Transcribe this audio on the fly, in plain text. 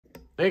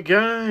Hey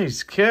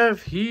guys,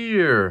 Kev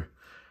here,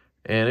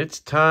 and it's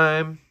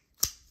time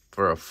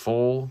for a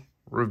full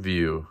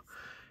review.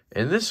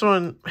 And this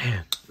one,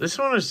 man, this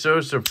one is so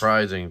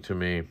surprising to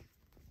me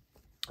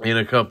in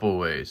a couple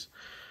ways.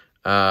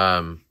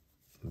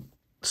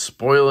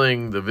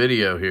 Spoiling the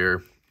video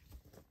here,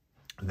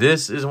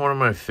 this is one of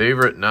my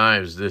favorite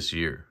knives this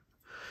year.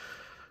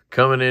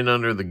 Coming in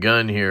under the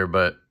gun here,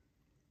 but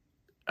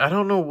I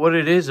don't know what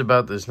it is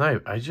about this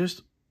knife. I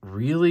just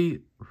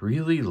really,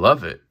 really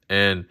love it.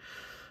 And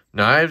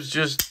knives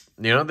just,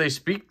 you know, they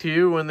speak to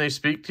you when they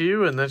speak to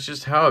you, and that's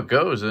just how it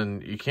goes.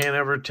 And you can't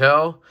ever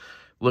tell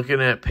looking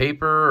at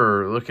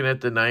paper or looking at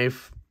the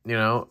knife, you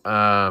know,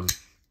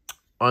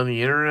 on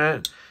the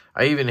internet.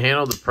 I even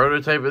handled the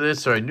prototype of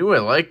this, so I knew I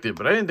liked it,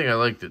 but I didn't think I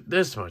liked it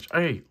this much.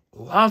 I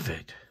love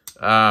it.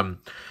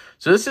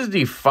 So this is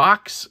the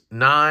Fox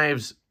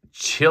Knives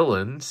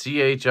Chillin,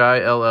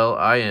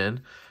 Chillin,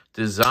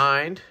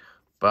 designed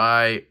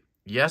by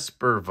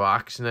Jesper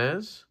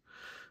Voxnaes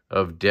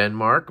of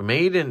Denmark,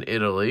 made in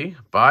Italy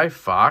by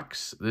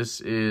Fox.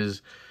 This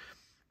is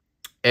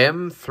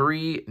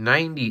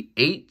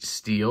M398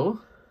 steel.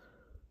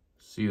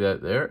 See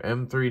that there?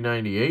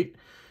 M398.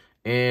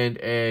 And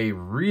a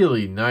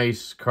really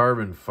nice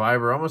carbon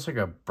fiber, almost like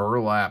a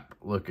burlap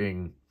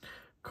looking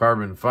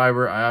carbon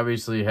fiber. I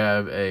obviously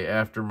have a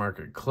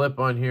aftermarket clip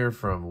on here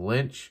from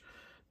Lynch.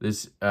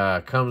 This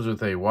comes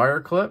with a wire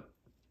clip.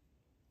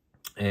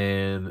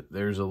 And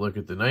there's a look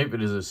at the knife.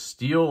 It is a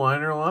steel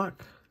liner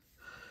lock.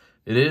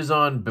 It is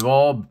on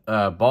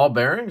ball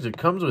bearings. It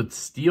comes with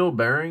steel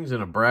bearings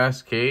and a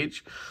brass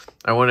cage.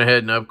 I went ahead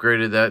and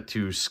upgraded that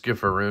to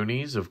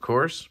skifferoonies, of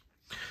course.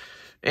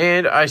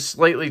 And I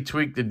slightly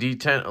tweaked the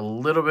detent a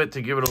little bit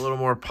to give it a little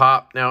more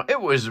pop. Now,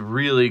 it was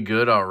really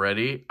good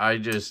already. I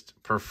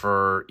just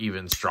prefer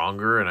even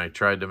stronger, and I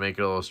tried to make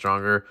it a little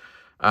stronger.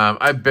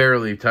 I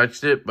barely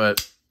touched it,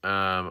 but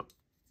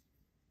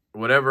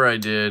whatever I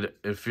did,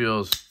 it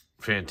feels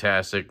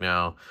fantastic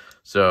now.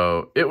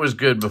 So it was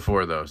good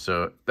before, though.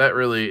 So that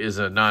really is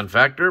a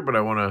non-factor, but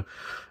I want to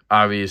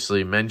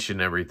obviously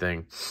mention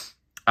everything.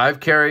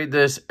 I've carried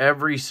this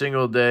every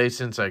single day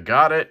since I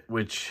got it,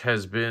 which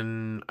has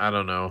been, I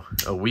don't know,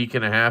 a week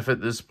and a half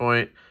at this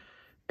point.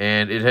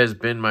 And it has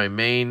been my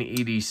main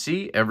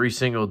EDC every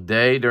single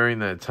day during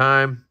that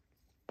time.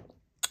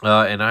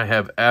 And I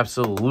have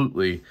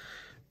absolutely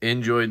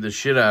enjoyed the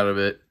shit out of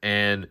it.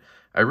 And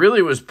I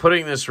really was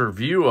putting this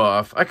review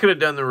off. I could have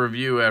done the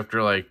review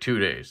after like 2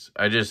 days.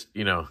 I just,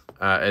 you know,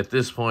 at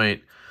this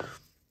point,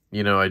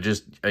 you know, I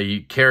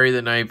carry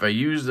the knife, I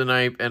use the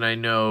knife, and I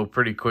know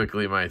pretty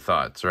quickly my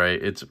thoughts,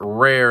 right? It's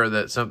rare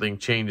that something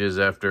changes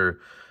after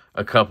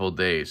a couple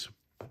days.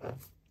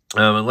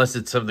 Unless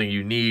it's something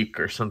unique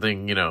or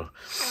something, you know,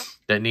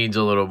 that needs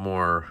a little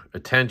more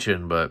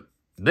attention. But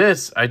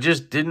this, I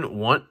just didn't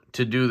want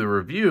to do the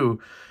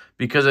review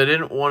because I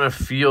didn't want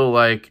to feel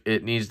like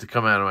it needs to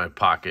come out of my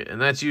pocket.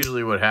 And that's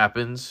usually what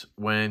happens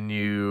when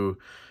when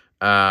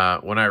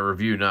I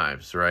review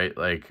knives, right?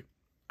 Like,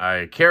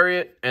 I carry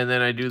it, and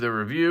then I do the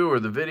review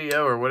or the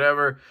video or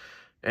whatever,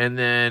 and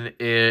then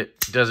it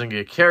doesn't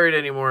get carried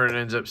anymore and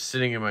ends up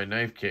sitting in my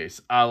knife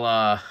case, a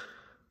la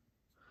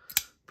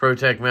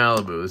ProTech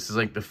Malibu. This is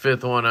like the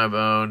 5th one I've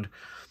owned.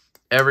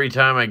 Every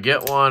time I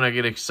get one, I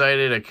get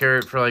excited. I carry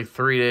it for like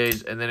 3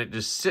 days, and then it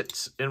just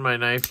sits in my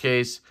knife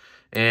case,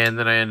 and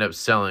then I end up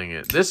selling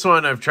it. This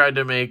one, I've tried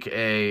to make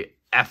an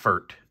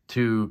effort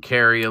to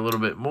carry a little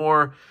bit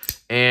more,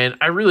 and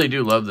I really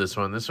do love this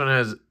one. This one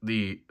has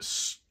the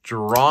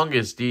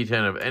strongest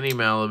detent of any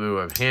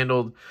Malibu I've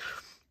handled.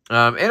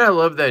 And I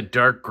love that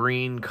dark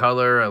green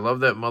color. I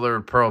love that mother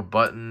of pearl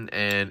button,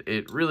 and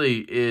it really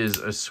is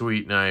a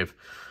sweet knife.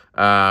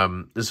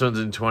 This one's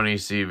in 20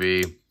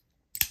 CV,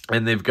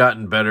 and they've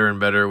gotten better and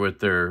better with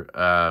their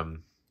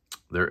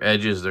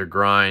edges, their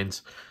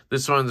grinds.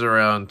 This one's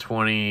around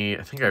 20.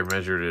 I think I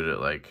measured it at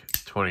like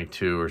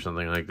 22 or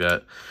something like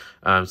that.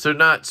 So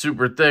not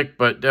super thick,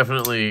 but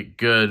definitely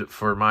good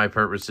for my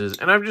purposes,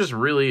 and I've just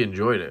really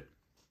enjoyed it.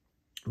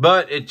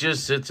 But it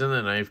just sits in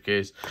the knife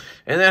case,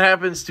 and that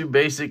happens to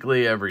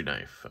basically every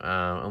knife,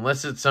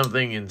 unless it's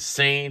something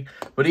insane.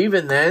 But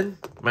even then,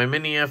 my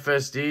mini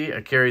FSD, I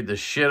carried the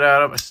shit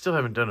out of. I still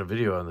haven't done a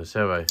video on this,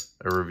 have I?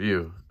 A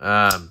review.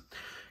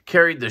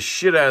 Carried the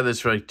shit out of this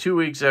for like 2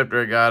 weeks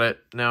after I got it.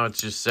 Now it's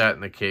just sat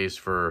in the case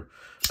for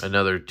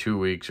another 2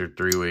 weeks or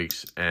 3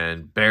 weeks,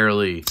 and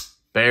barely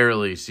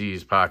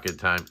sees pocket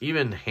time,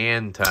 even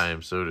hand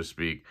time, so to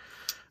speak.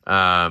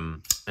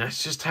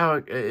 That's just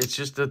how it's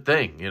just a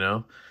thing, you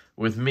know,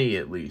 with me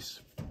at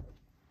least.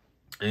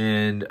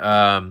 And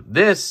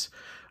this,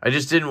 I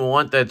just didn't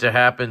want that to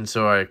happen,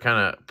 so I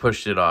kind of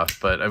pushed it off.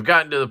 But I've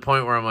gotten to the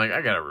point where I'm like,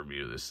 I gotta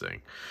review this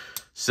thing.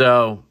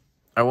 So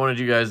I wanted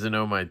you guys to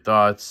know my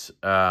thoughts.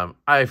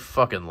 I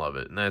fucking love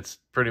it, and that's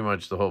pretty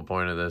much the whole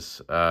point of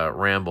this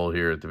ramble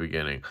here at the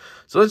beginning.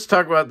 So let's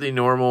talk about the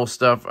normal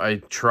stuff I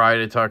try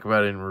to talk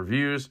about in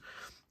reviews.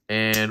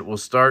 And we'll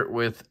start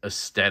with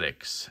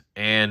aesthetics.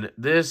 And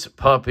this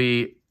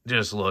puppy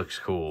just looks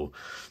cool.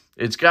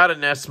 It's got a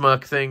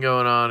Nessmuck thing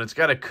going on. It's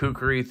got a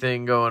Kukri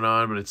thing going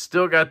on, but it's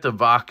still got the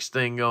Vox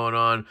thing going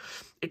on.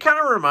 It kind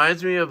of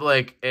reminds me of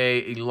like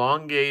a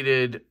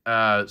elongated,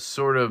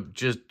 sort of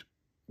just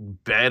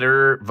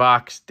better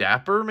Vox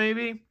Dapper,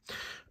 maybe.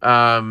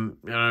 I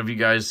don't know if you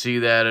guys see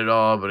that at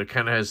all, but it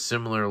kind of has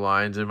similar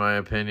lines in my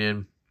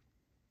opinion.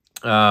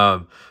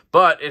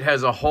 But it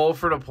has a hole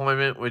for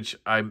deployment, which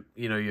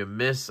you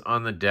miss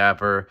on the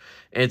Dapper.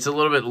 It's a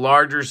little bit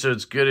larger, so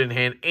it's good in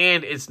hand,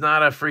 and it's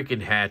not a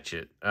freaking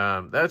hatchet.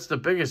 That's the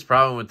biggest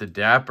problem with the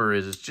Dapper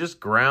is it's just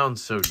ground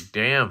so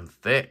damn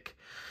thick.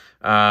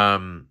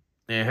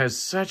 It has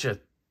such a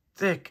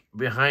thick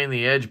behind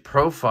the edge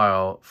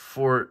profile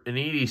for an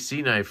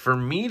EDC knife. For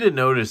me to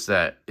notice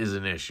that is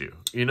an issue.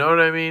 You know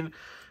what I mean?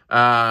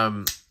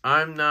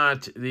 I'm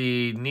not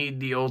need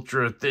the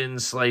ultra thin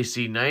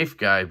slicey knife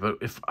guy, but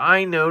if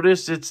I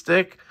notice it's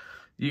thick,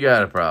 you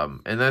got a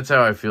problem. And that's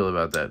how I feel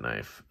about that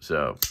knife.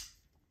 So,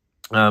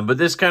 but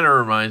this kind of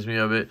reminds me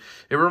of it.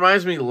 It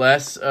reminds me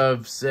less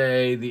of,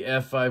 say, the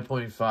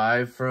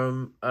F5.5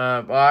 from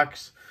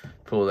Vox.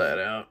 Pull that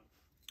out.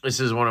 This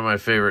is one of my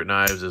favorite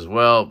knives as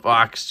well.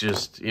 Vox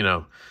just,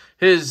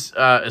 his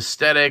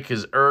aesthetic,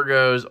 his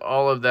ergos,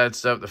 all of that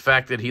stuff. The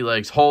fact that he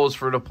likes holes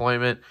for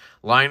deployment,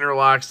 liner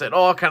locks, that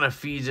all kind of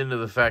feeds into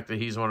the fact that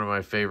he's one of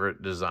my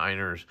favorite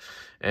designers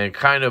and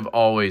kind of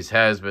always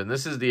has been.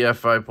 This is the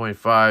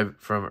F5.5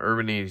 from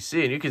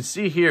LeftyEDC, and you can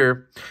see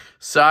here,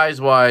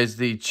 size-wise,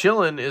 the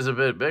Chillin is a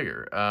bit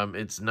bigger.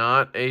 It's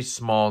not a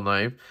small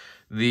knife.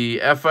 The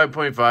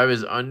F5.5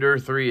 is under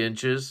 3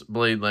 inches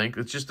blade length.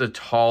 It's just a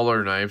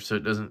taller knife, so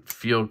it doesn't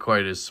feel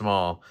quite as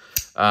small.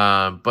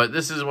 But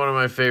this is one of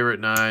my favorite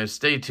knives.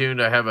 Stay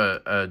tuned. I have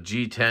a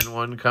G10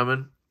 one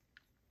coming.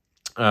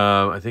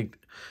 I think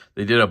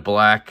they did a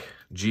black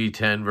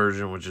G10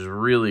 version, which is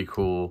really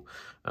cool.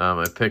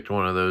 I picked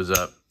one of those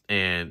up.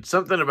 And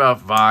something about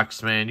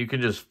Vox, man, you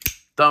can just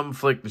thumb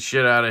flick the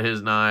shit out of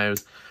his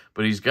knives.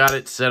 But he's got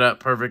it set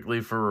up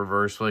perfectly for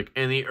reverse flick.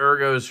 And the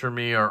ergos for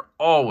me are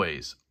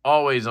always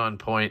on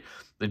point.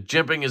 The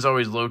jimping is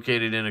always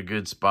located in a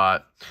good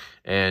spot.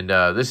 And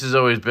this has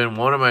always been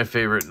one of my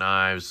favorite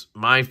knives.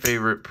 My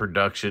favorite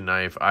production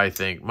knife, I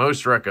think.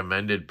 Most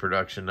recommended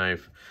production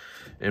knife,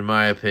 in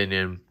my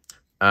opinion.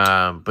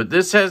 But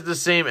this has the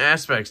same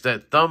aspects.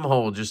 That thumb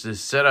hole just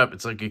is set up.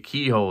 It's like a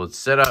keyhole. It's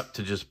set up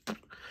to just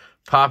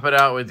pop it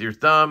out with your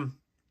thumb.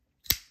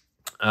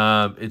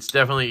 It's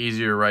definitely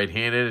easier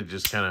right-handed. It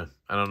just kind of,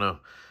 I don't know,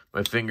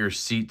 my finger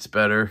seats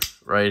better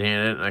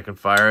right-handed, and I can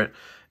fire it.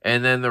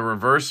 And then the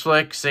reverse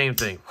flick, same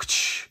thing.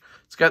 It's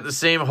got the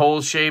same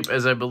hole shape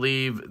as, I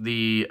believe,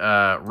 the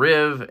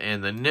Riv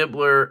and the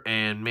Nibbler,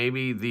 and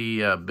maybe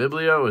the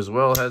Biblio as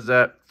well has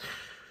that.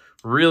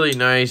 Really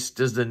nice.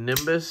 Does the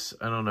Nimbus?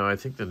 I don't know. I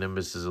think the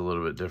Nimbus is a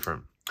little bit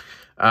different.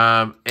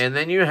 And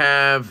then you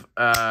have,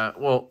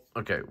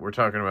 okay, we're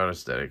talking about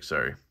aesthetics,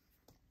 sorry.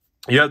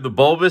 You have the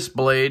bulbous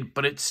blade,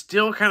 but it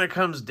still kind of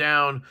comes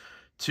down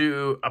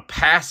to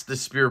past the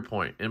spear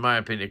point, in my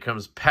opinion. It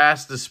comes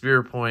past the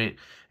spear point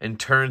and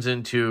turns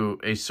into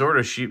a sort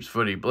of sheep's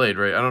footy blade,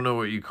 right? I don't know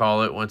what you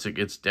call it once it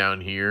gets down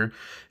here.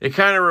 It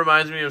kind of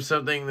reminds me of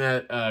something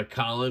that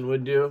Colin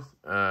would do.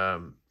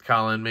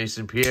 Colin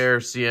Mason-Pierre,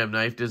 CM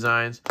Knife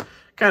Designs.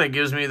 Kind of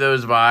gives me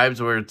those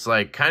vibes where it's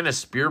like kind of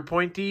spear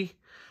pointy,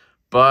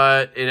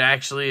 but it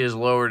actually is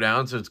lower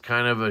down, so it's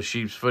kind of a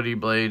sheep's footy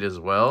blade as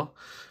well.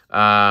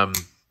 And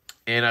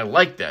I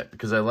like that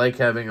because I like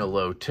having a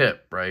low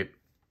tip, right?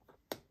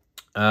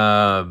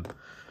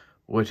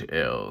 What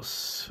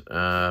else?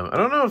 I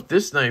don't know if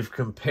this knife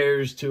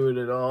compares to it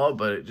at all,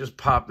 but it just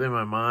popped in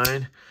my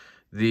mind.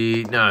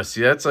 No,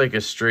 see, that's like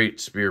a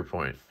straight spear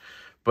point.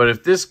 But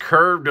if this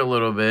curved a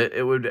little bit,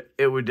 it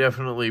would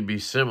definitely be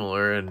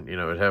similar, and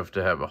it'd have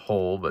to have a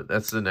hole, but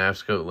that's the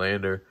Nafscoat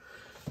Lander.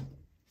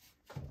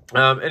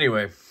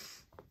 Anyway,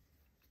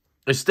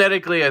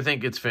 aesthetically, I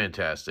think it's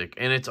fantastic,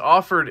 and it's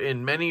offered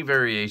in many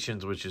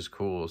variations, which is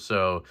cool.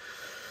 So,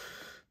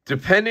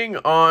 depending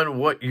on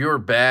what your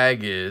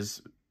bag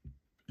is,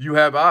 you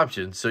have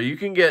options. So you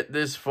can get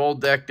this full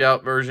decked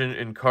out version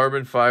in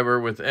carbon fiber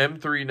with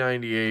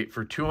M398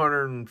 for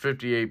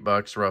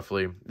 $258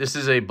 roughly. This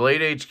is a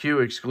Blade HQ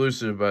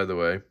exclusive, by the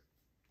way.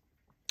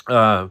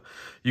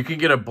 You can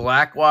get a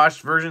black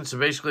washed version, so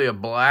basically a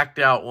blacked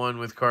out one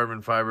with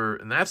carbon fiber,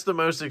 and that's the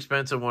most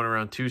expensive one,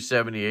 around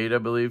 $278, I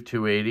believe,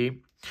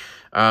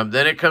 $280.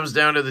 Then it comes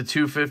down to the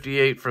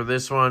 $258 for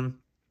this one.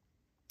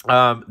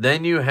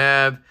 Then you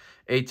have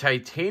a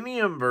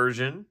titanium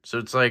version, so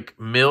it's like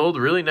milled,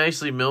 really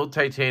nicely milled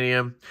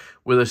titanium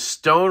with a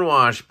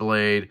stonewash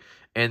blade,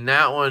 and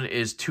that one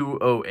is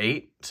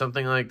 $208,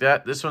 something like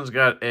that. This one's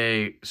got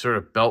a sort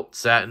of belt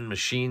satin,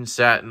 machine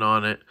satin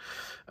on it.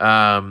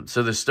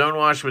 So the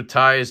stonewash with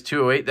tie is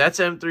 $208. That's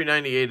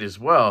M398 as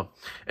well.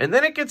 And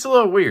then it gets a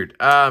little weird.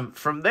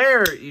 From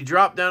there, you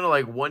drop down to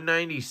like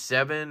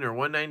 $197 or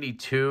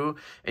 $192,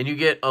 and you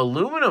get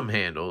aluminum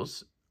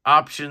handles.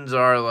 Options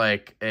are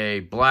like a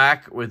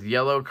black with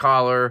yellow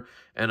collar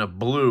and a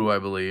blue, I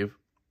believe,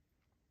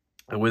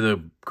 with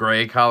a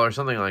gray collar,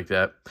 something like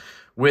that,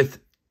 with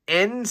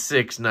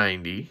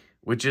N690,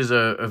 which is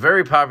a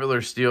very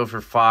popular steel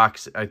for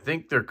Fox. I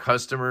think their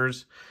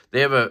customers, they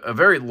have a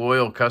very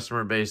loyal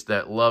customer base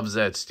that loves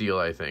that steel,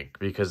 I think,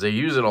 because they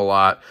use it a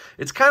lot.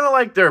 It's kind of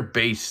like their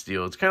base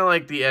steel. It's kind of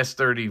like the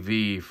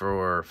S30V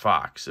for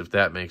Fox, if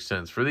that makes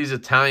sense. For these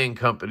Italian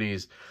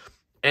companies,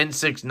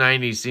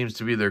 N690 seems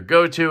to be their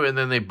go-to, and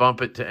then they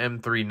bump it to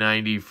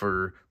M390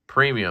 for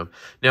premium.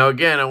 Now,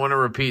 again, I want to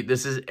repeat,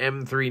 this is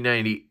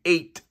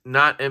M398,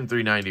 not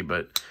M390,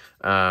 but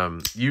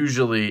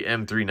usually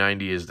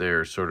M390 is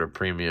their sort of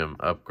premium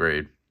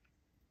upgrade.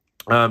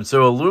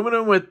 So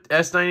aluminum with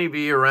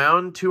S90V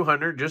around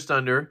 200, just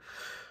under.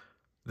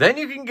 Then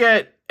you can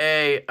get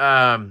a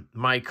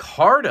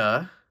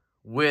micarta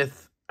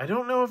with, I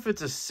don't know if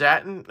it's a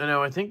satin.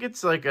 No, I think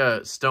it's like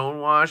a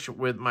stonewash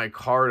with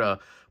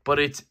micarta, but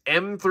it's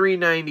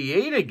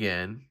M398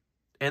 again.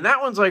 And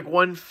that one's like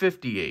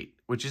 158,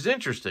 which is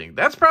interesting.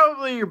 That's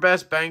probably your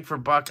best bang for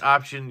buck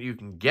option you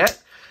can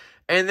get.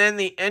 And then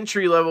the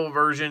entry-level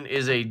version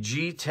is a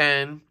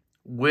G10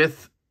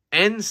 with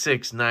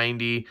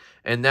N690,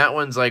 and that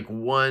one's like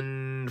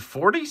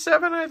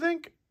 147, I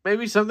think,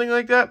 maybe something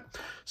like that.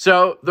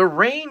 So the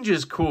range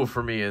is cool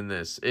for me in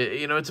this.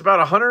 It's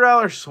about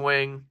 $100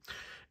 swing,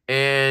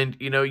 and,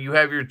 you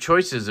have your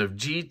choices of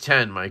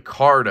G10,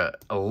 micarta,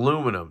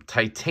 aluminum,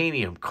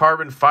 titanium,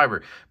 carbon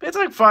fiber. It's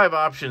like 5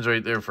 options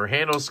right there for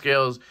handle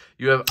scales.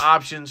 You have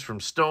options from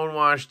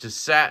stonewash to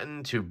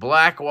satin to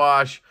black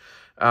wash.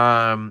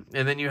 And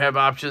then you have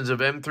options of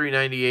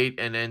M398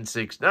 and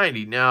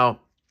N690. Now,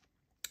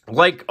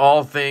 like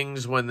all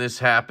things when this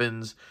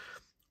happens,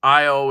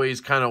 I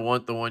always kind of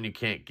want the one you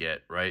can't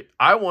get, right?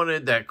 I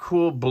wanted that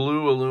cool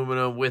blue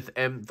aluminum with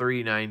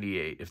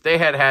M398. If they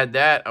had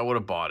that, I would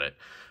have bought it.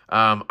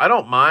 I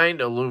don't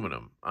mind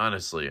aluminum,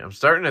 honestly. I'm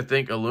starting to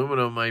think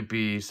aluminum might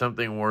be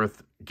something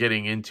worth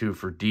getting into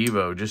for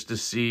Divo, just to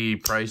see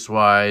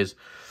price-wise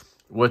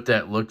what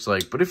that looks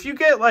like. But if you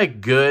get,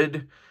 like,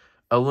 good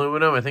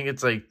aluminum, I think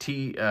it's like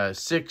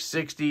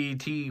T660,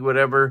 T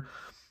whatever.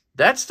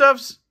 That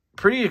stuff's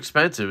pretty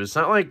expensive. It's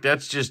not like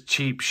that's just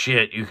cheap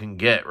shit you can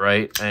get,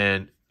 right?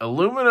 And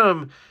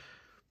aluminum,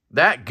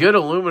 that good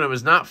aluminum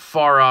is not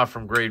far off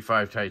from grade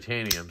 5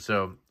 titanium.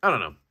 So, I don't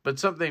know, but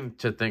something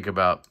to think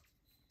about.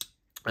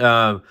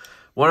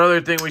 One other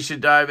thing we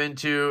should dive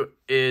into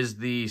is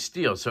the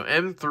steel. So,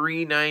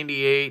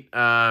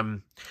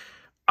 M398,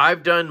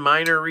 I've done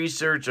minor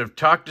research. I've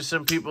talked to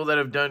some people that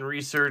have done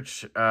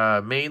research,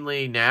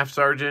 mainly NAF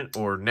Sergeant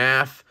or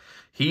NAF.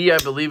 He, I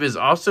believe, is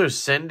also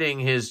sending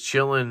his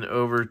Chillin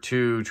over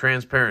to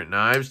Transparent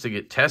Knives to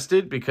get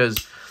tested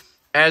because,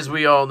 as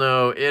we all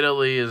know,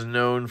 Italy is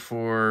known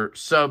for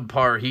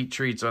subpar heat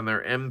treats on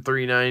their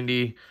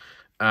M390.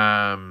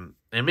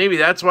 And maybe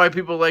that's why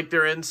people like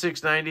their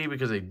N690,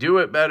 because they do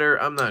it better.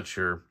 I'm not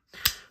sure.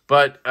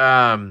 But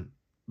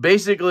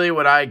basically,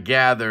 what I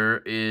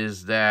gather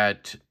is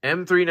that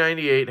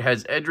M398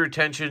 has edge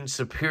retention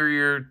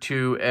superior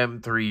to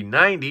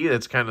M390.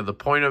 That's kind of the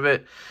point of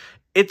it.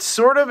 It's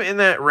sort of in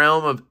that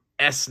realm of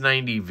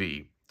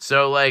S90V.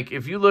 So, like,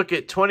 if you look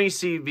at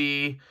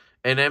 20CV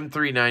and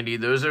M390,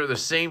 those are the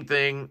same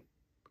thing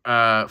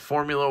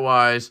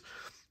formula-wise.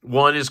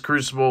 One is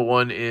Crucible,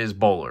 one is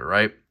Bowler,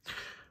 right?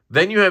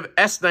 Then you have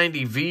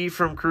S90V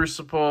from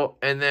Crucible,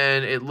 and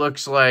then it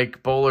looks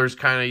like Bowler's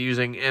kind of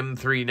using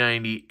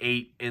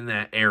M398 in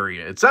that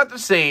area. It's not the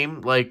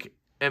same like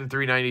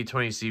M390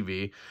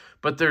 20CV,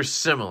 but they're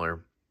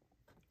similar.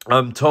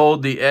 I'm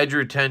told the edge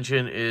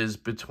retention is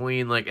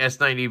between like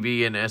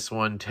S90V and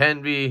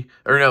S110V,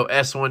 or no,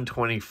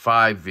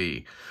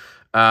 S125V.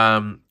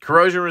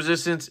 Corrosion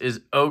resistance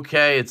is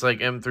okay. It's like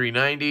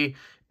M390,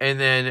 and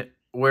then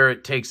where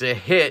it takes a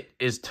hit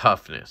is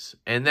toughness.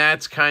 And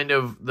that's kind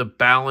of the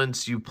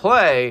balance you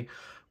play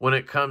when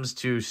it comes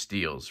to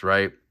steels,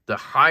 right? The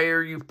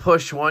higher you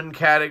push one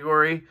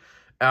category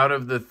out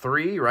of the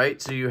 3,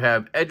 right? So you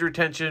have edge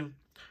retention,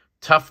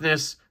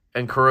 toughness,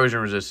 and corrosion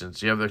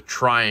resistance. You have the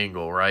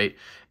triangle, right?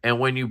 And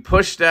when you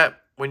push that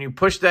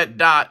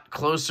dot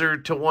closer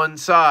to one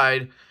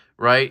side,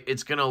 right,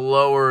 it's going to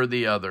lower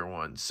the other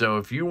one. So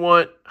if you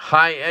want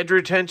high edge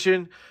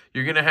retention,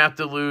 you're going to have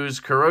to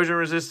lose corrosion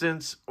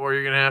resistance or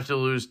you're going to have to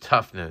lose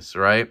toughness,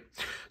 right?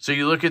 So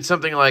you look at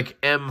something like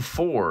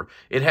M4.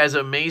 It has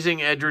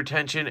amazing edge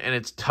retention and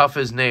it's tough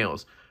as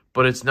nails,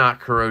 but it's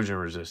not corrosion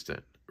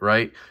resistant,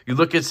 right? You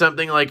look at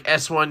something like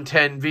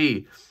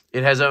S110V.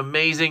 It has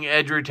amazing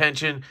edge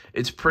retention.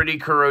 It's pretty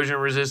corrosion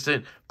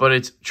resistant, but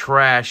it's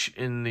trash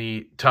in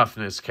the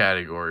toughness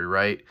category,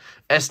 right?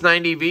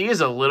 S90V is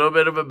a little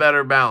bit of a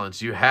better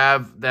balance. You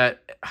have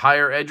that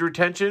higher edge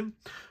retention,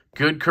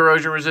 good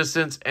corrosion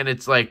resistance, and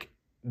it's like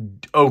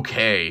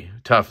okay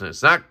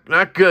toughness.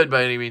 Not good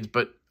by any means,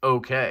 but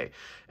okay.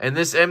 And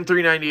this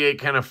M398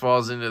 kind of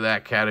falls into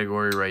that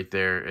category right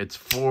there. It's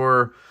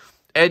for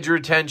edge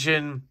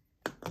retention,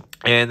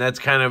 and that's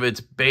kind of its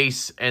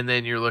base, and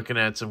then you're looking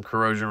at some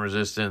corrosion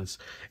resistance,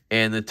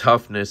 and the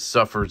toughness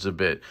suffers a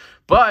bit.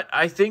 But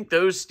I think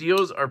those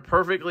steels are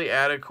perfectly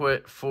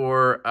adequate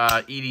for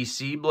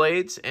EDC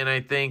blades, and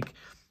I think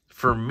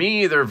for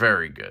me, they're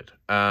very good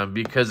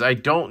because I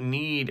don't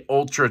need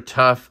ultra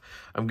tough.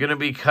 I'm going to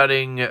be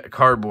cutting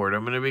cardboard.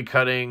 I'm going to be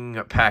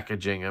cutting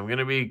packaging. I'm going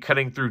to be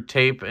cutting through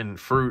tape and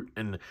fruit.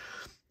 And,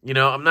 you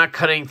know, I'm not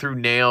cutting through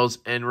nails.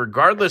 And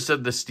regardless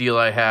of the steel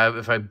I have,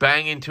 if I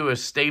bang into a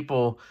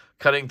staple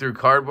cutting through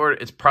cardboard,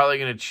 it's probably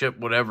going to chip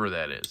whatever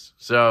that is.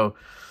 So,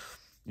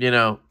 you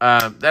know,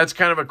 that's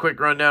kind of a quick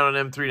rundown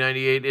on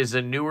M398. Is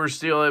a newer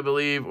steel, I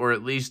believe, or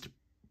at least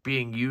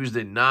being used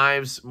in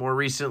knives more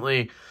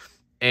recently.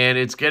 And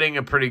it's getting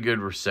a pretty good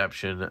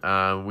reception.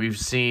 We've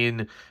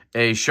seen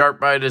a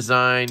Sharp by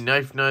Design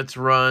Knife Nuts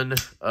run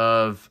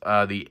of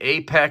the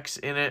Apex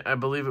in it. I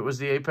believe it was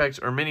the Apex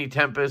or Mini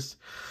Tempest.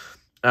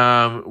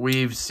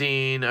 We've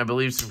seen, I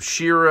believe, some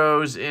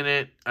Shiros in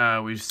it.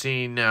 We've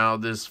seen now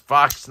this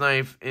Fox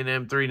knife in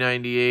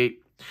M398.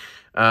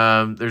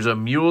 There's a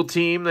Mule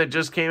Team that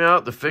just came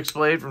out, the fixed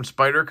blade from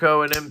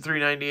Spyderco and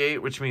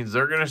M398, which means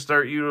they're going to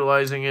start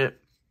utilizing it.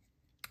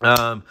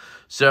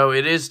 So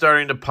it is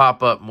starting to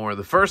pop up more.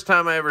 The first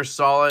time I ever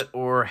saw it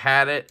or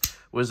had it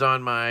was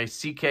on my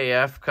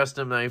CKF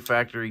Custom Knife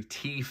Factory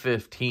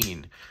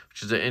T15,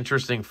 which is an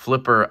interesting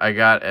flipper I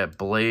got at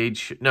Blade.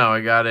 No,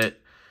 I got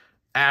it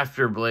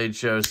after Blade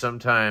Show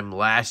sometime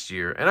last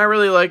year, and I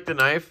really liked the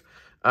knife.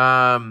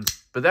 But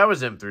that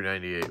was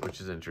M398, which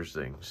is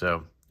interesting.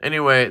 So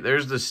anyway,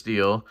 there's the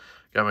steel.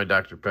 Got my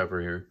Dr. Pepper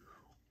here.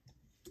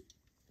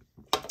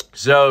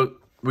 So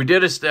we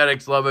did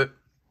aesthetics, love it.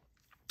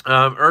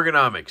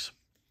 Ergonomics.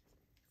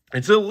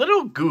 It's a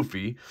little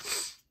goofy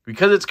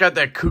because it's got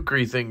that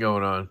kukri thing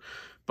going on.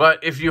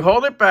 But if you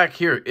hold it back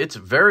here, it's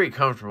very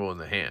comfortable in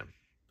the hand.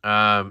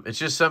 It's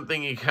just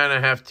something you kind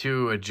of have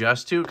to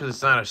adjust to because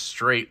it's not a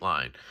straight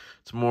line.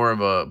 It's more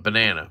of a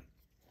banana,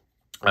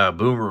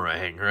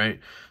 boomerang, right?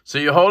 So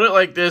you hold it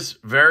like this,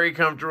 very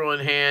comfortable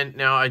in hand.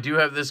 Now, I do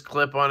have this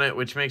clip on it,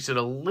 which makes it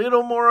a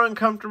little more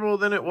uncomfortable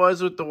than it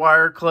was with the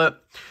wire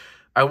clip.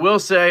 I will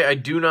say I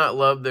do not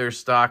love their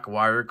stock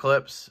wire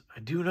clips. I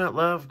do not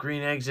love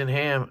green eggs and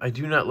ham. I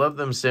do not love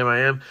them, Sam I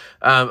am.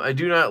 I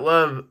do not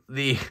love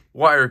the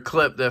wire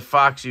clip that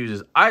Fox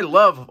uses. I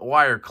love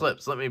wire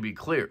clips, let me be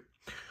clear.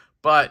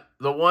 But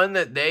the one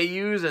that they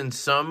use and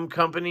some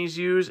companies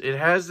use, it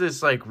has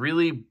this like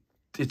really,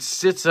 it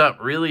sits up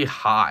really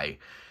high.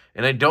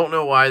 And I don't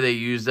know why they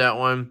use that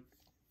one.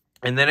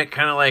 And then it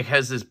kind of like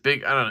has this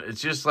big, I don't know,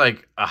 it's just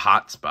like a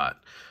hot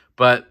spot.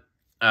 But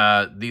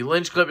the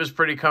Lynch clip is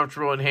pretty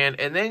comfortable in hand.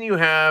 And then you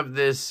have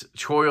this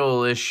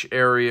choil-ish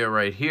area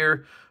right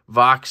here,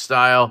 Vox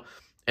style.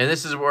 And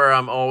this is where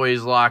I'm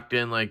always locked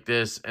in like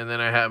this. And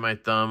then I have my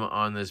thumb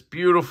on this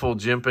beautiful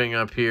jimping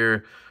up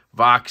here,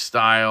 Vox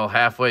style,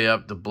 halfway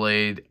up the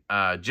blade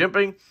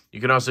jimping. You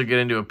can also get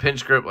into a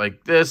pinch grip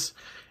like this.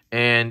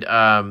 And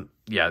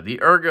yeah, the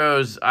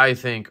ergos, I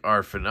think,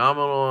 are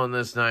phenomenal on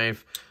this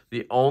knife.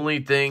 The only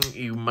thing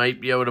you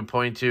might be able to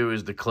point to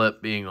is the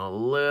clip being a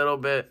little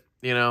bit,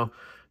 you know,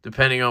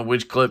 depending on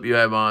which clip you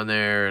have on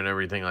there and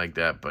everything like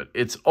that. But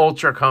it's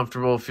ultra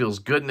comfortable, feels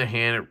good in the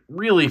hand. It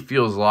really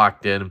feels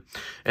locked in.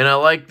 And I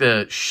like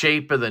the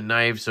shape of the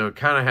knife, so it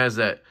kind of has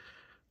that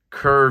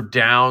curve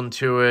down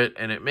to it,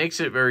 and it makes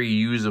it very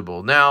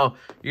usable. Now,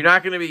 you're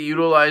not going to be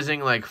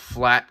utilizing like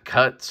flat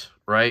cuts,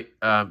 right?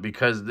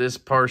 Because this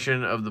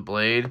portion of the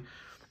blade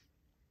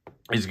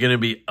is going to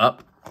be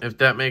up, if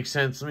that makes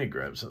sense. Let me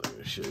grab something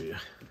to show you.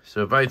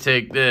 So if I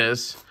take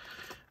this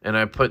and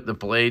I put the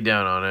blade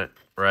down on it,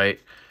 right,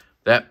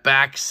 that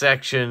back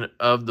section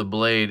of the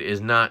blade is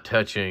not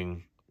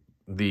touching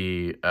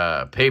the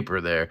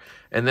paper there.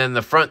 And then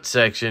the front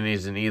section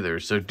isn't either.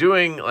 So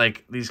doing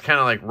like these kind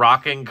of like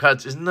rocking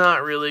cuts is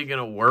not really going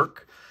to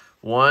work.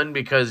 One,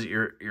 because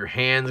your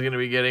hand's going to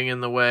be getting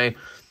in the way.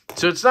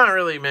 So it's not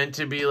really meant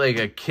to be like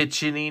a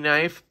kitchen-y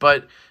knife.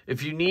 But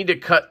if you need to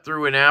cut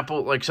through an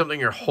apple, like something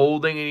you're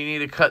holding and you need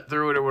to cut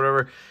through it or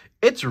whatever,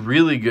 it's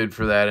really good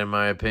for that, in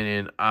my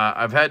opinion.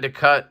 I've had to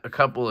cut a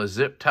couple of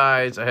zip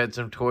ties. I had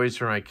some toys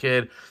for my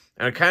kid.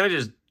 And I kind of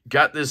just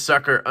got this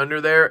sucker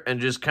under there and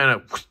just kind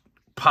of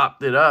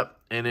popped it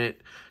up. And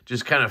it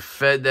just kind of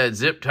fed that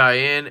zip tie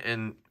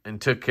in and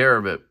took care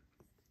of it.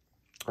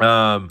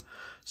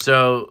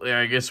 So yeah,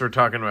 I guess we're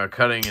talking about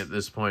cutting at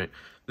this point.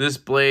 This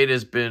blade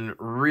has been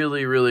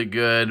really, really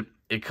good.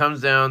 It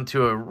comes down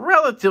to a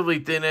relatively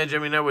thin edge. I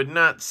mean, I would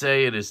not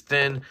say it is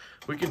thin.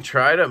 We can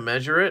try to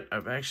measure it.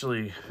 I've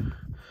actually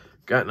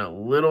gotten a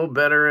little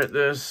better at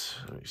this.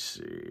 Let me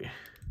see.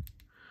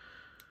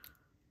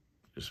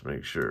 Just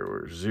make sure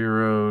we're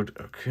zeroed.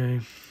 Okay.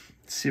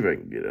 Let's see if I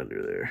can get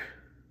under there.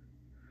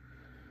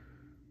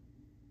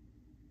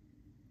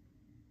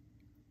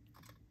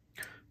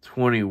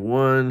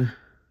 $21,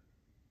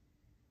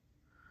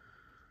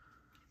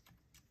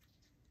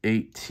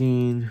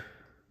 18,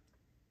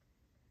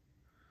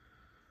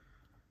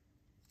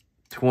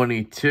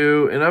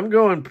 22, and I'm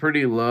going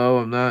pretty low.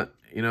 I'm not,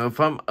 you know, if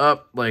I'm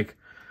up like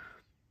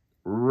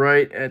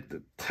right at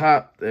the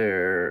top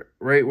there,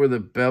 right where the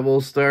bevel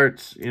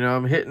starts, you know,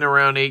 I'm hitting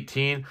around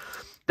 18.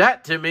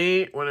 That to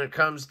me, when it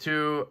comes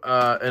to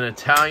an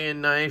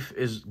Italian knife,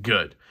 is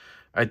good.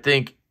 I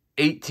think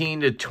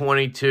 18 to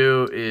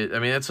 22 is, I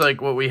mean, that's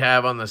like what we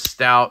have on the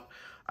stout.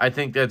 I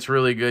think that's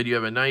really good. You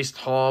have a nice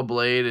tall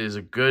blade. It is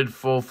a good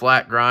full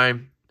flat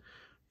grind.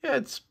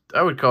 Yeah,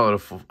 I would call it a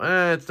full,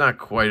 it's not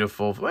quite a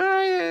full,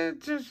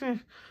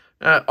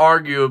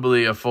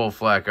 arguably a full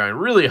flat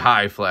grind. Really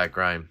high flat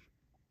grind.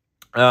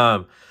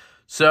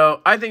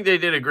 So I think they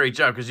did a great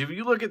job, because if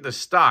you look at the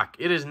stock,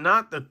 it is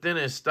not the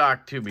thinnest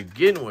stock to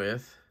begin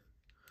with.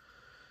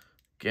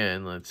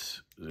 Again,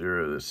 let's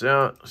zero this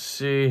out.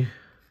 See.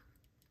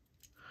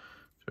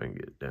 So I can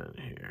get down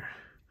here.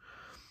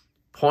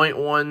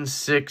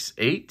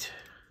 0.168.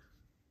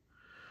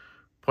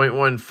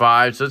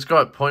 0.15. So let's go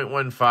at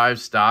 0.15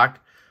 stock.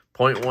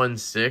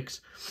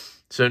 0.16.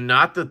 So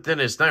not the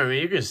thinnest knife. I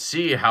mean, you can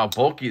see how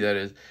bulky that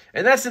is.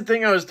 And that's the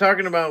thing I was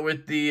talking about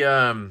with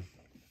the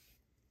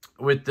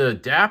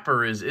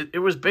Dapper, is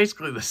it was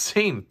basically the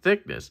same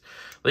thickness.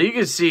 Like you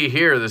can see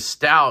here, the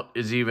stout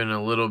is even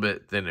a little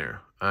bit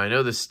thinner. I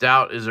know the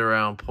stout is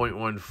around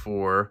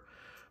 0.14,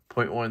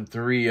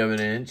 0.13 of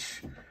an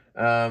inch.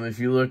 If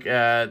you look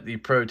at the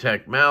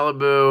ProTech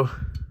Malibu,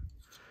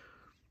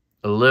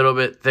 a little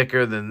bit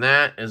thicker than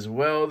that as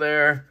well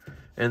there.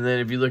 And then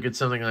if you look at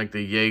something like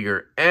the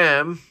Jaeger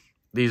M,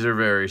 these are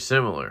very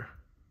similar,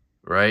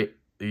 right?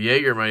 The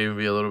Jaeger might even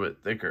be a little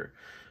bit thicker.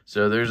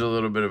 So there's a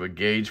little bit of a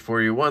gauge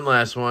for you. One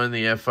last one,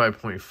 the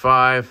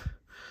F5.5.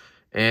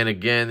 And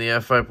again, the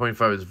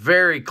F5.5 is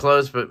very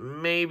close, but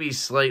maybe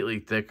slightly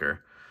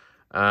thicker.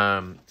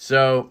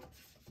 So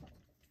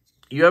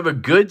you have a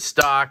good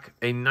stock,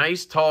 a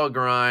nice tall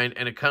grind,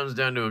 and it comes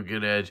down to a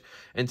good edge.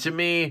 And to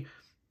me,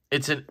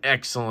 it's an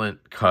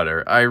excellent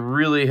cutter. I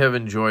really have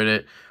enjoyed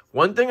it.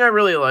 One thing I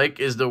really like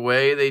is the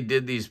way they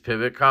did these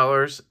pivot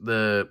collars.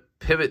 The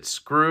pivot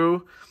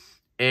screw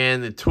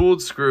and the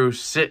tooled screw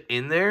sit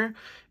in there.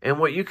 And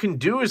what you can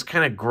do is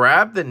kind of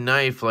grab the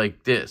knife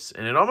like this.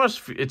 And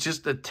it's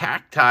just a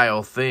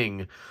tactile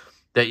thing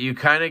that you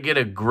kind of get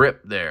a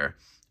grip there.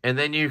 And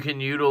then you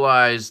can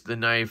utilize the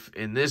knife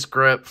in this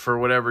grip for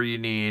whatever you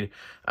need.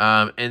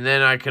 And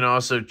then I can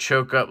also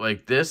choke up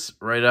like this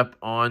right up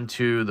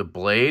onto the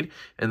blade.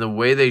 And the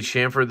way they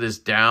chamfered this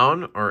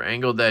down or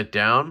angled that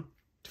down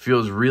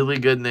feels really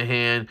good in the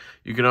hand.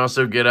 You can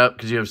also get up,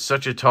 because you have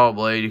such a tall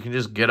blade, you can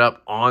just get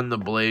up on the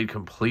blade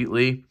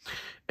completely.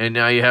 And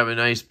now you have a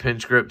nice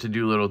pinch grip to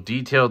do little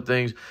detailed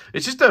things.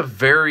 It's just a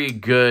very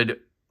good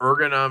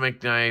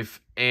ergonomic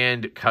knife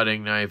and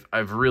cutting knife.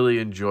 I've really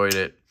enjoyed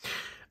it.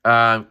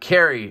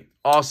 Carry,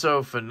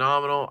 also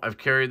phenomenal. I've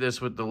carried this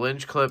with the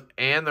Lynch clip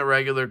and the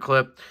regular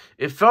clip.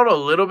 It felt a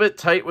little bit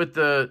tight with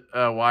the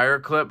wire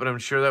clip, but I'm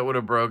sure that would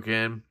have broke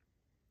in.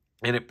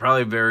 And it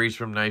probably varies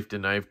from knife to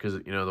knife because,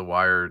 you know, the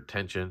wire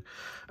tension.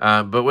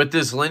 But with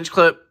this Lynch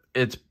clip,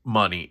 it's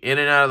money. In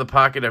and out of the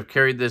pocket. I've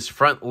carried this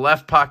front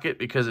left pocket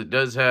because it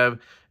does have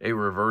a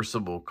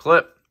reversible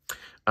clip.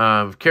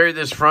 I've carried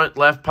this front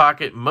left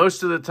pocket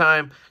most of the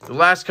time. The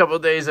last couple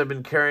of days, I've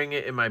been carrying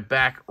it in my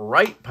back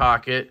right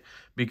pocket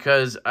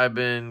because I've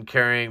been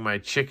carrying my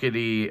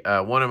chickadee,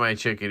 one of my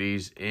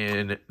chickadees,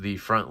 in the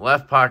front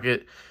left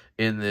pocket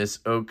in this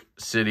Oak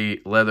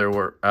City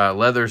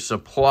leather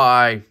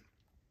supply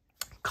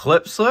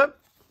clip slip.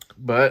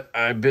 But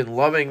I've been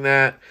loving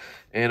that,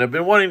 and I've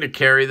been wanting to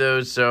carry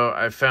those, so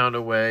I found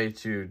a way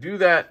to do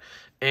that.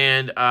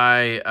 And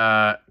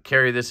I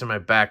carry this in my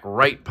back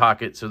right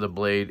pocket so the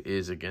blade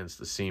is against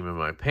the seam of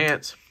my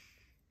pants.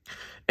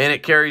 And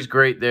it carries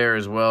great there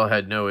as well.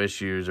 Had no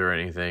issues or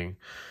anything.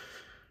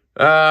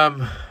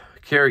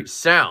 Carry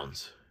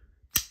sounds.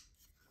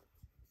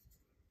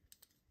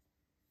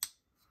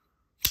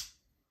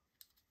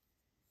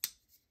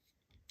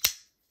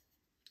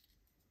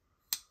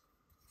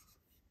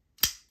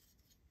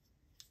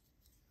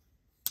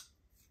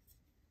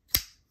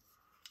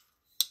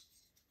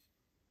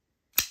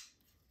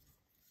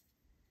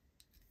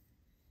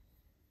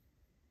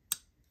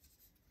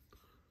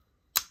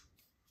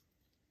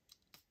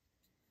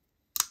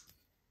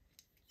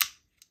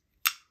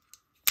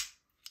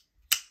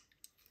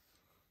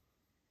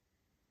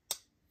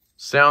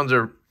 Sounds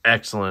are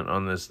excellent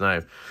on this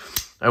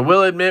knife. I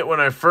will admit, when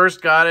I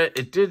first got it,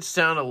 it did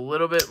sound a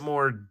little bit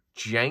more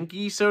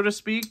janky, so to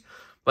speak.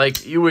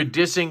 Like you would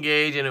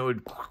disengage and it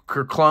would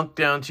clunk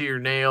down to your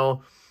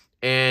nail,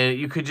 and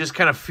you could just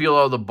kind of feel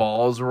all the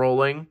balls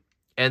rolling.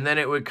 And then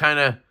it would kind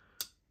of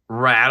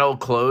rattle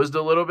closed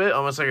a little bit,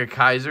 almost like a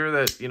Kaiser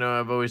that, you know,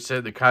 I've always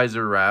said the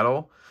Kaiser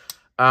rattle.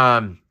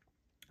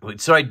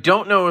 So I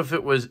don't know if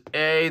it was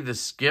the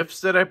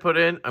skiffs that I put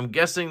in. I'm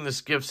guessing the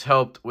skiffs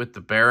helped with the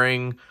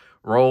bearing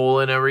roll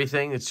and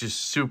everything. It's just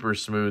super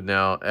smooth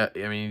now. I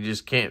mean, you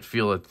just can't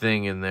feel a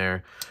thing in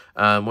there.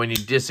 When you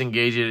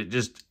disengage it, it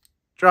just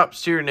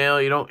drops to your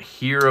nail. You don't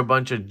hear a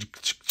bunch of,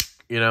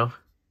 you know.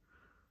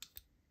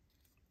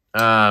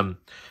 And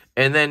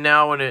then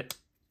now when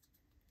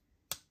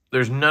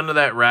there's none of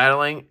that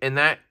rattling, and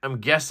that, I'm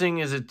guessing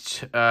is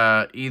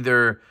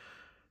I'm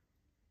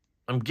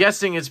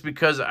guessing it's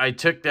because I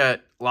took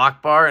that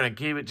lock bar and I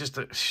gave it just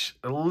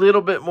a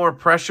little bit more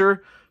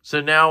pressure.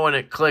 So now when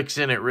it clicks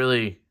in, it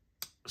really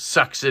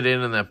sucks it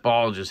in and that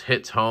ball just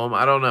hits home.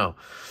 I don't know.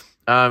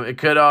 It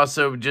could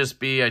also just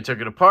be I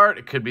took it apart.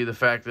 It could be the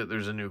fact that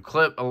there's a new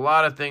clip. A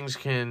lot of things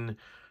can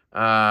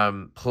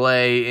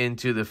play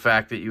into the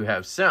fact that you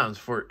have sounds.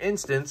 For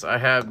instance, I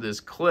have this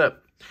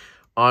clip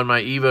on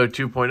my Evo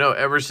 2.0.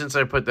 Ever since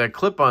I put that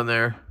clip on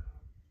there,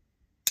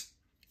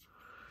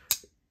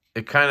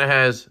 it kind of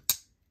has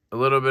a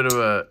little bit of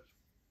a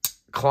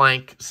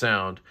clank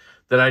sound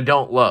that I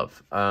don't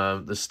love.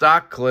 The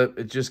stock clip,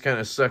 it just kind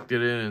of sucked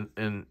it in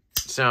and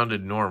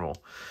sounded normal.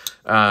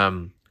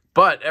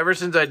 But ever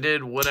since I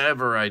did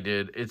whatever I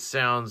did, it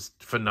sounds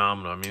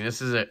phenomenal. I mean,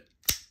 this is an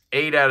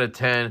 8 out of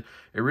 10.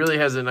 It really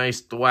has a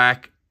nice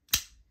thwack,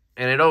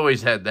 and it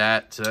always had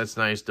that, so that's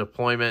nice.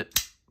 Deployment,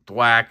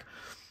 thwack,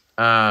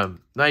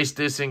 nice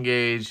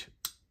disengage,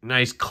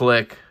 nice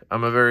click.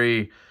 I'm a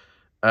very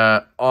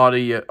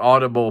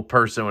audible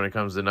person when it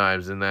comes to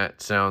knives, and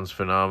that sounds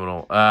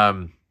phenomenal.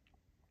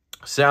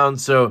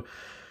 So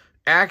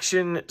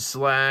action /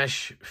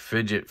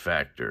 fidget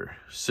factor.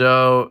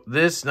 So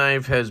this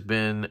knife has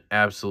been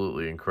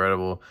absolutely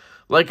incredible.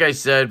 Like I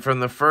said, from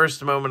the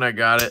first moment I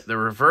got it, the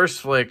reverse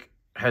flick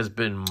has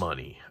been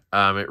money.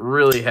 It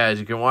really has.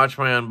 You can watch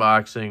my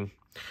unboxing,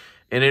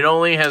 and it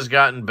only has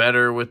gotten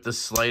better with the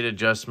slight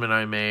adjustment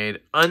I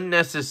made.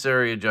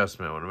 Unnecessary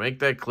adjustment. I want to make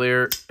that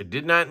clear. I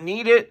did not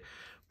need it,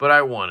 but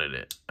I wanted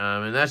it.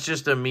 And that's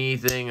just a me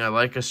thing. I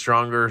like a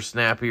stronger,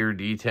 snappier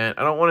detent.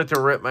 I don't want it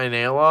to rip my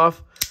nail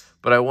off,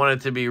 but I want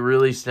it to be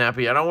really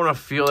snappy. I don't want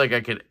to feel like I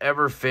could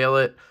ever fail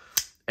it.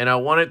 And I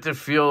want it to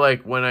feel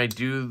like when I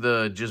do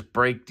the just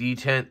break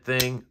detent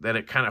thing, that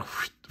it kind of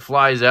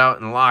flies out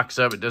and locks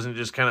up. It doesn't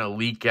just kind of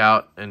leak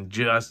out and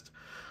just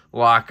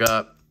lock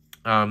up.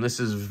 This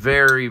is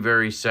very,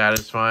 very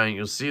satisfying.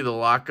 You'll see the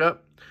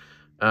lockup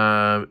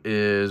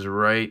is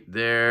right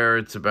there.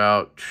 It's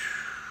about...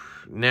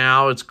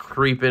 Now it's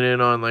creeping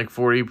in on like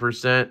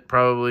 40%,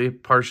 probably,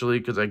 partially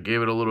because I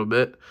gave it a little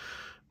bit.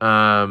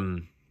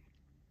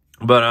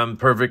 But I'm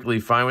perfectly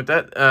fine with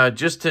that.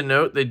 Just to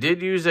note, they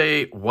did use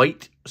a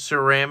white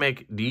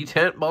ceramic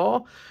detent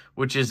ball,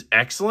 which is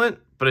excellent,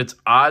 but it's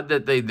odd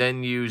that they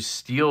then use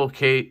steel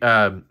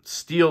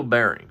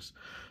bearings.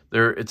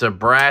 It's a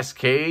brass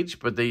cage,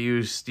 but they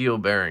use steel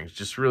bearings.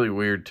 Just really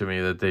weird to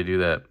me that they do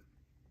that.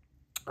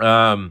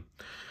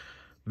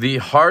 The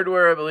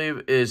hardware, I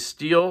believe, is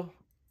steel,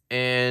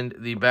 and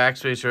the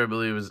backspacer, I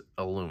believe, is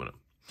aluminum.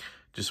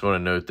 Just want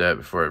to note that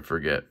before I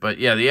forget. But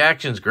yeah, the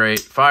action's great.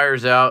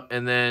 Fires out,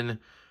 and then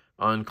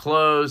on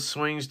close,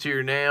 swings to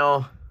your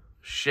nail,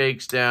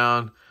 shakes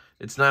down.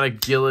 It's not a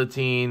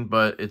guillotine,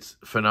 but it's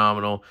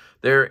phenomenal.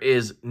 There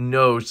is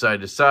no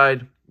side to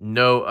side,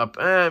 no up,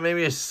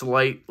 maybe a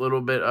slight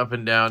little bit up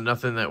and down.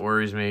 Nothing that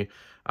worries me.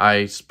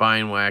 I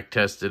spine whack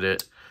tested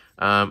it.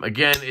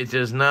 Again, it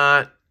does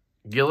not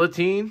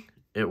guillotine.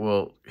 It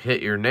will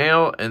hit your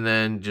nail and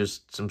then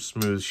just some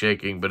smooth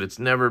shaking, but it's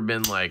never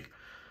been like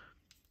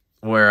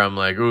where I'm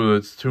like, ooh,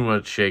 it's too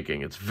much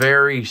shaking. It's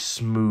very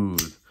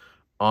smooth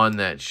on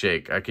that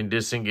shake. I can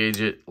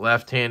disengage it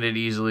left-handed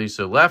easily.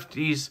 So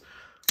lefties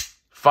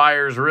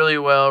fires really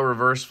well,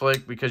 reverse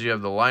flick, because you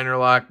have the liner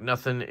lock,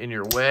 nothing in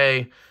your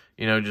way.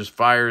 You know, just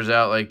fires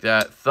out like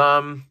that.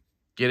 Thumb,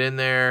 get in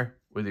there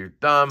with your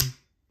thumb.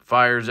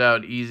 Fires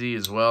out easy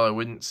as well. I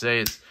wouldn't say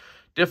it's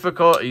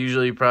difficult. I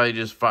usually probably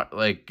just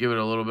give it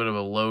a little bit of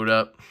a load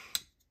up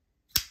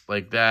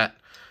like that.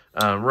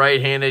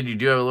 Right-handed, you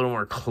do have a little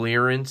more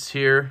clearance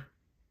here,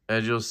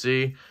 as you'll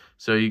see.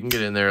 So you can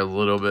get in there a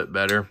little bit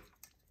better.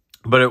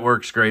 But it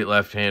works great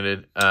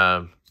left-handed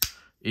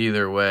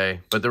either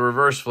way. But the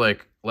reverse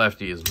flick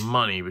lefty is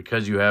money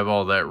because you have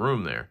all that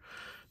room there.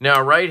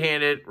 Now,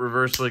 right-handed,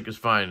 reverse flick is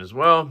fine as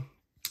well.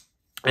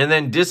 And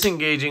then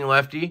disengaging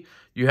lefty,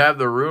 you have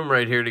the room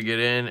right here to get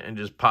in and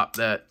just pop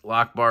that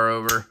lock bar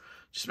over.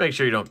 Just make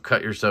sure you don't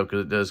cut yourself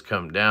because it does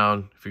come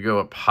down. If you go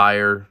up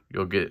higher,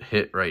 you'll get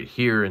hit right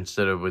here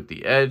instead of with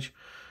the edge.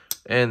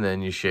 And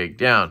then you shake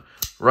down.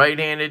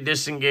 Right-handed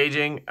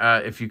disengaging.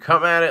 If you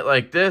come at it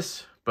like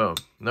this, boom,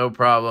 no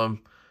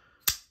problem.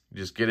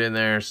 Just get in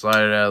there,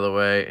 slide it out of the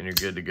way, and you're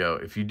good to go.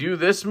 If you do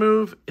this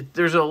move,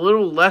 there's a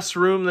little less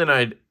room than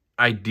I'd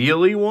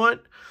ideally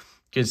want.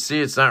 You can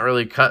see it's not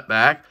really cut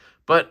back.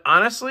 But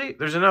honestly,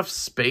 there's enough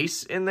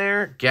space in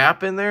there,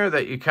 gap in there,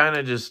 that you kind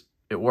of just...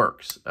 It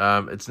works.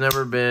 It's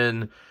never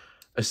been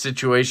a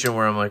situation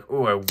where I'm like,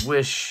 oh, I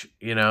wish,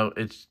 you know,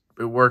 it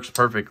works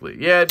perfectly.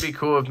 Yeah, it'd be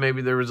cool if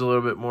maybe there was a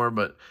little bit more,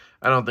 but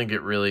I don't think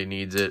it really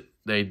needs it.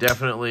 They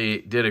definitely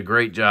did a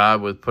great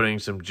job with putting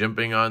some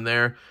jimping on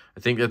there. I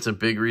think that's a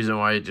big reason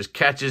why it just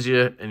catches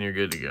you and you're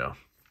good to go.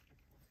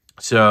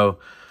 So,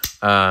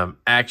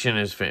 action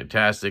is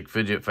fantastic.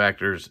 Fidget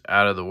factors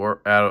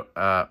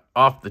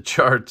off the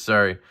charts.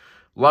 Sorry,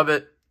 love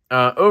it.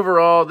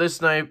 Overall,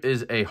 this knife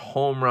is a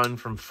home run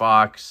from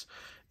Fox.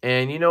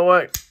 And you know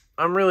what?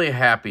 I'm really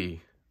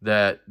happy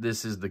that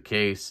this is the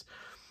case.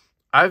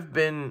 I've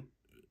been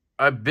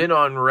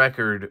on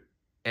record,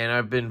 and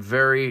I've been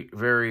very,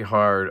 very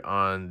hard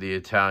on the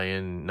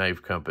Italian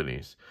knife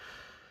companies,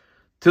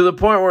 to the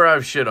point where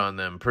I've shit on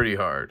them pretty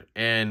hard.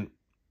 And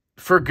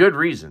for good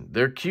reason.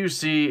 Their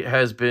QC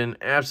has been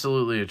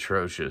absolutely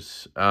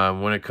atrocious.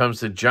 When it comes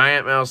to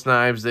giant mouse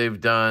knives they've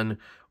done,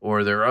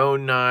 or their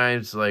own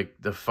knives, like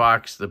the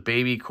Fox, the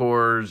Baby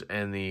Cores,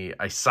 and the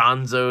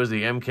Isanzos,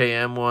 the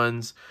MKM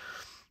ones,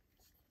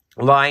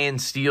 Lion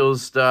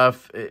Steel's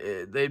stuff,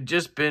 they've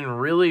just been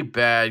really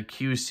bad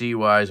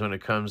QC-wise when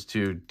it comes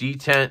to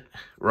detent,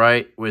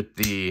 right? With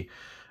the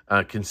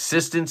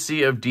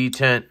consistency of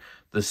detent,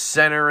 the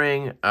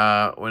centering,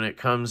 when it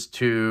comes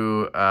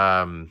to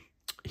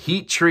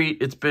heat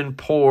treat, it's been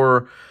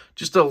poor.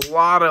 Just a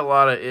lot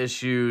of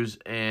issues,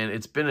 and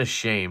it's been a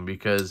shame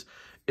because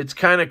it's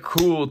kind of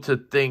cool to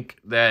think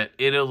that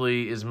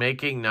Italy is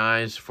making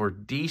knives for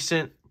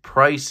decent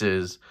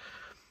prices,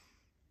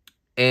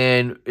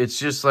 and it's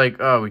just like,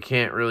 oh, we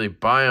can't really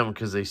buy them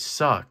because they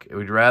suck.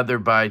 We'd rather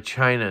buy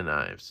China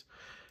knives.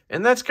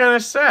 And that's kind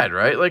of sad,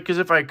 right? Like, because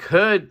if I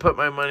could put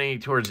my money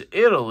towards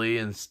Italy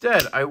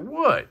instead, I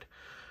would.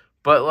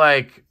 But,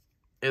 like,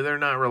 they're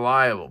not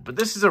reliable. But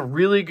this is a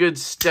really good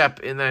step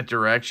in that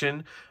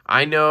direction.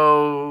 I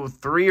know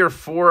 3 or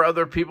 4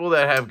 other people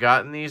that have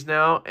gotten these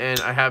now, and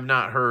I have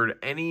not heard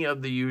any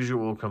of the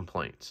usual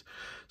complaints.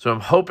 So I'm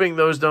hoping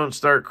those don't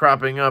start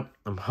cropping up.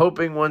 I'm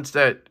hoping once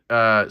that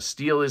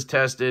steel is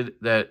tested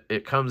that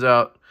it comes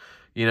out,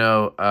 you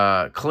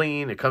know,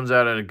 clean. It comes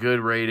out at a good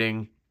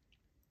rating.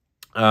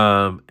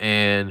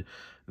 And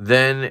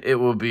then it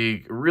will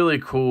be really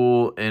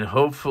cool, and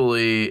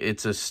hopefully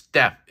it's a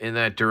step in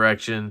that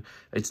direction.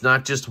 It's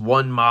not just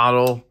one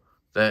model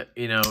that,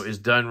 you know, is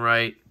done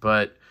right,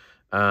 but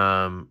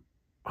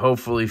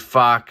hopefully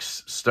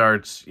Fox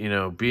starts, you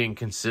know, being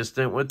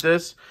consistent with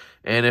this.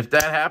 And if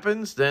that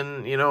happens,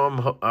 then, you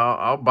know,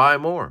 I'll buy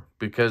more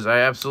because I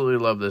absolutely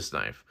love this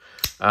knife.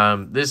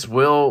 This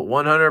will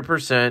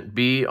 100%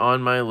 be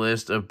on my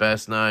list of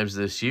best knives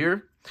this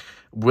year.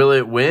 Will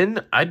it win?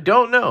 I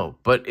don't know,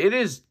 but it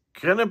is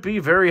going to be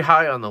very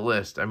high on the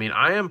list. I mean,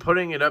 I am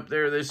putting it up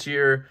there this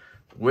year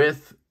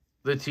with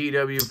the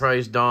TW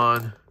Price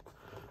Dawn.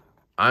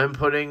 I'm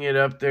putting it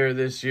up there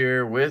this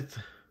year with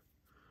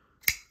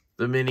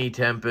the Mini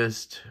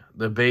Tempest,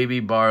 the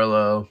Baby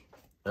Barlow.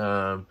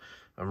 I'm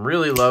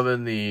really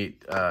loving the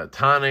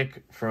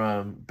Tonic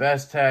from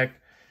Best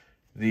Tech,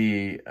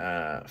 the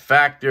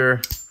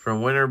Factor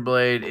from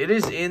Winterblade. It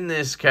is in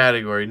this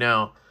category.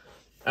 Now,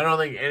 I don't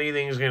think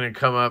anything's going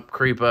to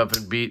creep up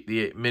and beat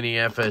the Mini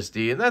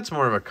FSD, and that's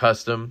more of a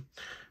custom,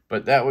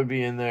 but that would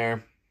be in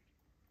there.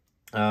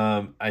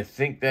 I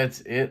think that's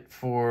it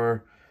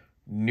for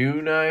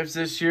new knives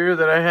this year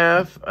that I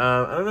have.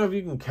 I don't know if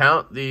you can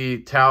count the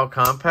Tau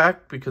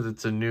Compact because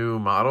it's a new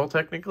model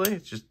technically.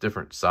 It's just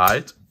different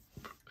sides.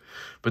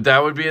 But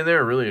that would be in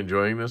there. Really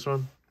enjoying this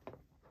one.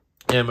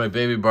 And my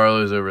Baby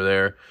Barlow's over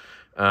there.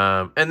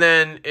 And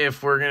then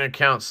if we're going to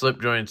count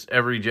slip joints,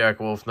 every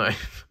Jack Wolf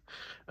knife.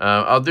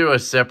 I'll do a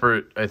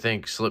separate, I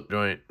think, slip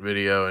joint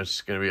video. It's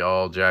just going to be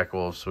all Jack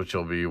Wolfs, which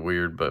will be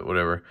weird, but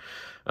whatever.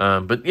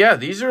 But yeah,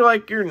 these are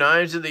like your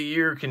knives of the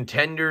year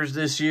contenders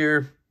this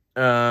year.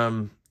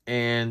 And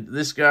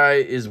this guy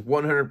is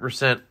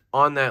 100%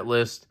 on that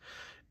list.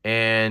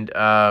 And,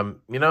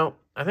 you know,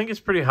 I think it's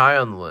pretty high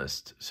on the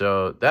list.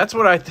 So that's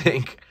what I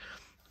think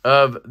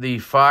of the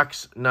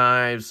Fox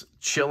Knives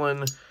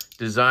Chillin,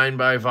 designed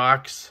by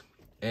Vox.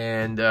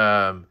 And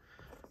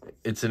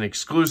it's an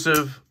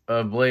exclusive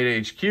of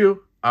Blade HQ.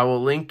 I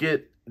will link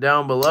it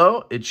down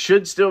below. It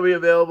should still be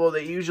available.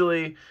 They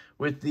usually,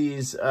 with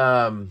these,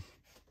 what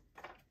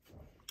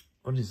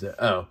is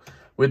that? Oh,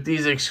 with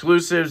these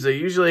exclusives, they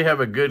usually have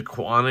a good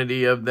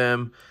quantity of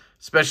them,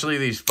 especially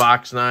these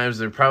Fox knives.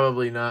 They're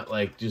probably not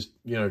like just,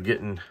 you know,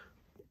 getting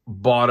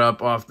bought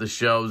up off the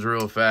shelves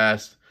real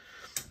fast.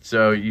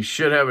 So you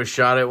should have a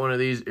shot at one of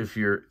these if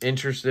you're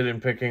interested in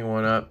picking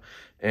one up.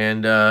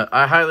 And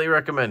I highly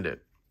recommend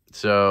it.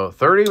 So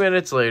 30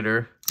 minutes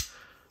later,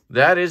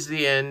 that is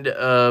the end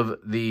of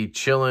the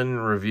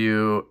Chillin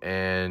review,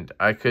 and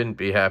I couldn't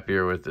be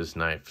happier with this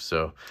knife.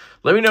 So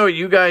let me know what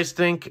you guys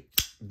think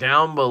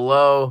down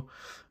below.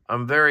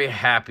 I'm very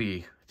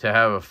happy to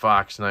have a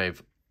Fox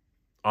knife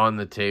on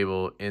the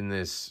table in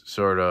this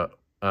sort of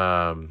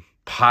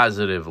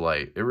positive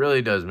light. It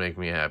really does make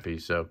me happy.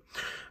 So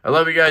I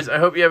love you guys. I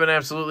hope you have an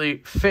absolutely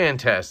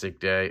fantastic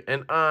day,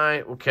 and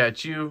I will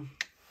catch you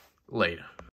later.